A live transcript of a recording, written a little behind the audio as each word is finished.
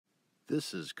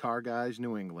This is Car Guys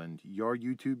New England, your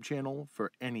YouTube channel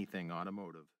for anything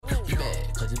automotive.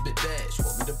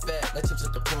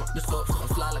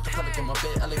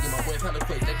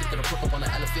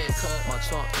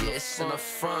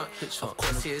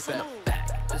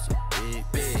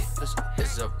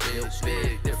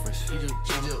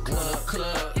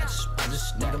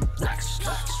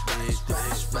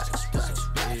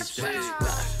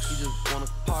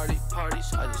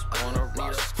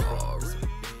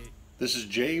 This is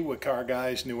Jay with Car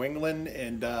Guys New England,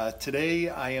 and today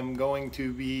I am going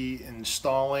to be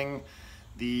installing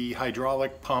the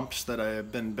hydraulic pumps that I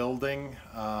have been building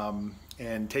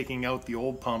and taking out the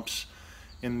old pumps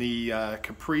in the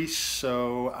Caprice.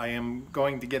 So I am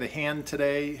going to get a hand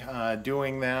today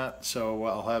doing that, so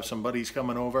I'll have some buddies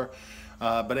coming over.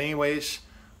 But anyways,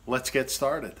 let's get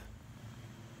started.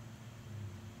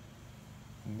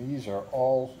 And these are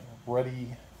all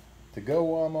ready to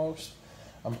go almost.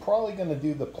 I'm probably going to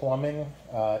do the plumbing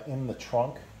in the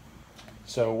trunk.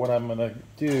 So what I'm going to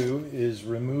do is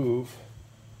remove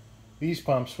these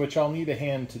pumps, which I'll need a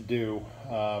hand to do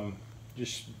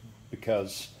just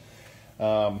because.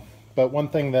 But one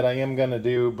thing that I am going to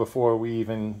do before we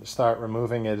even start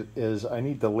removing it is I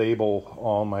need to label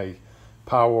all my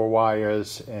power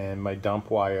wires and my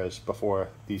dump wires before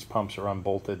these pumps are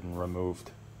unbolted and removed.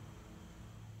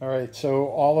 Alright, so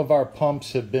all of our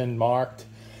pumps have been marked.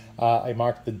 I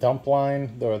marked the dump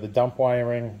line, or the dump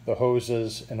wiring, the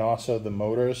hoses, and also the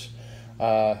motors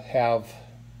have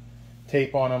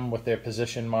tape on them with their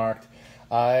position marked.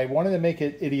 I wanted to make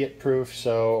it idiot proof,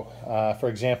 so for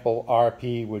example,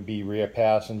 RP would be rear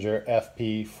passenger,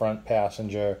 FP front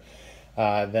passenger,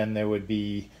 then there would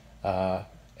be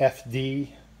FD,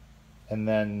 and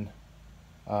then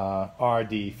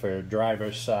RD for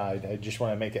driver's side. I just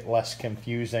want to make it less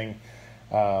confusing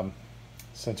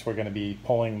since we're going to be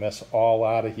pulling this all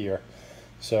out of here.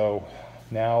 So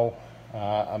now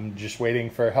I'm just waiting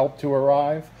for help to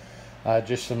arrive,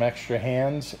 just some extra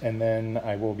hands, and then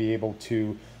I will be able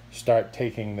to start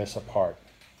taking this apart.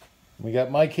 We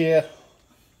got Mike here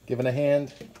giving a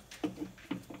hand,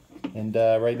 and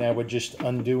right now we're just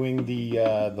undoing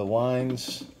the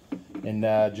lines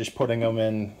and just putting them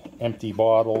in empty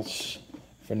bottles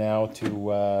for now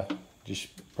to just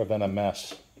prevent a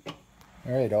mess.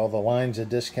 Alright, all the lines are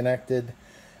disconnected.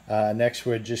 Next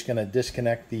we're just going to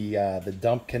disconnect the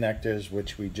dump connectors,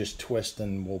 which we just twist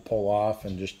and we'll pull off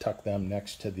and just tuck them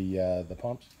next to the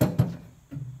pumps. So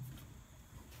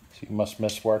you must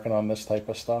miss working on this type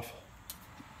of stuff?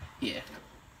 Yeah.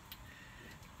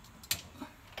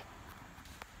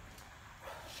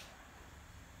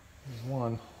 There's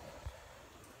one.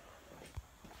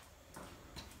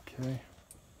 Okay.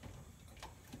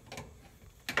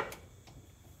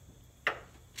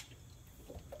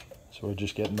 So we're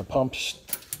just getting the pumps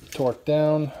torqued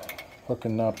down,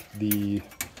 hooking up the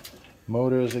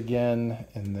motors again,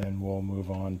 and then we'll move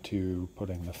on to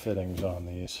putting the fittings on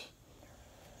these.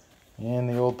 And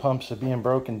the old pumps are being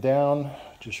broken down,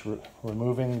 just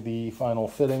removing the final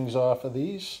fittings off of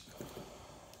these,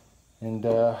 and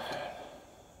we'll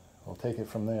take it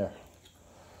from there.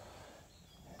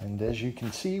 And as you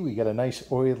can see, we got a nice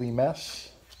oily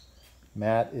mess.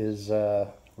 Matt is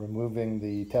removing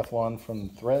the Teflon from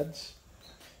the threads,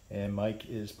 and Mike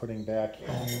is putting back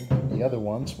in the other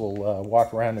ones. We'll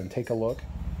walk around and take a look.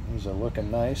 These are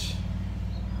looking nice.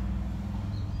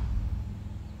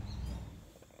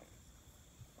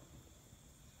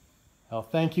 Well,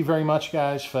 thank you very much,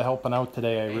 guys, for helping out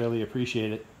today. I really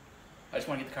appreciate it. I just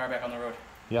want to get the car back on the road.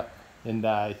 Yep,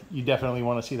 and you definitely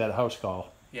want to see that house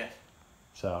call. Yes.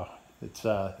 So it's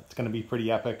going to be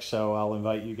pretty epic, so I'll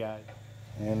invite you guys.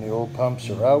 And the old pumps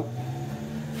are out.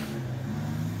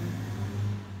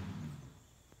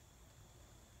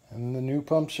 And the new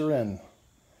pumps are in.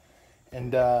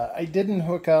 And I didn't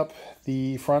hook up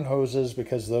the front hoses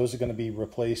because those are going to be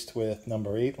replaced with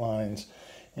number 8 lines.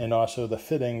 And also the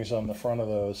fittings on the front of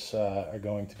those are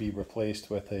going to be replaced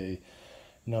with a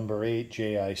number 8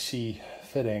 JIC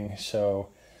fitting. So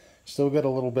still got a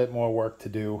little bit more work to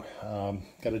do.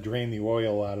 Got to drain the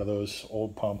oil out of those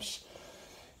old pumps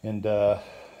and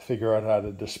figure out how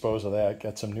to dispose of that.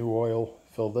 Get some new oil,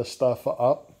 fill this stuff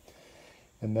up,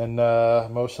 and then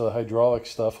most of the hydraulic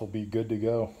stuff will be good to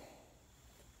go.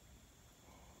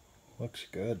 Looks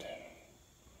good.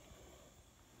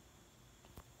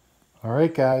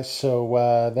 Alright guys,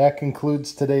 so that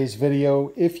concludes today's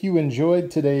video. If you enjoyed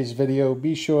today's video,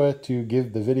 be sure to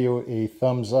give the video a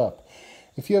thumbs up.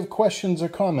 If you have questions or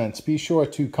comments, be sure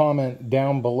to comment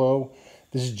down below.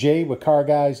 This is Jay with Car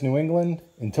Guys New England.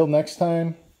 Until next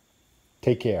time,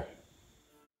 take care.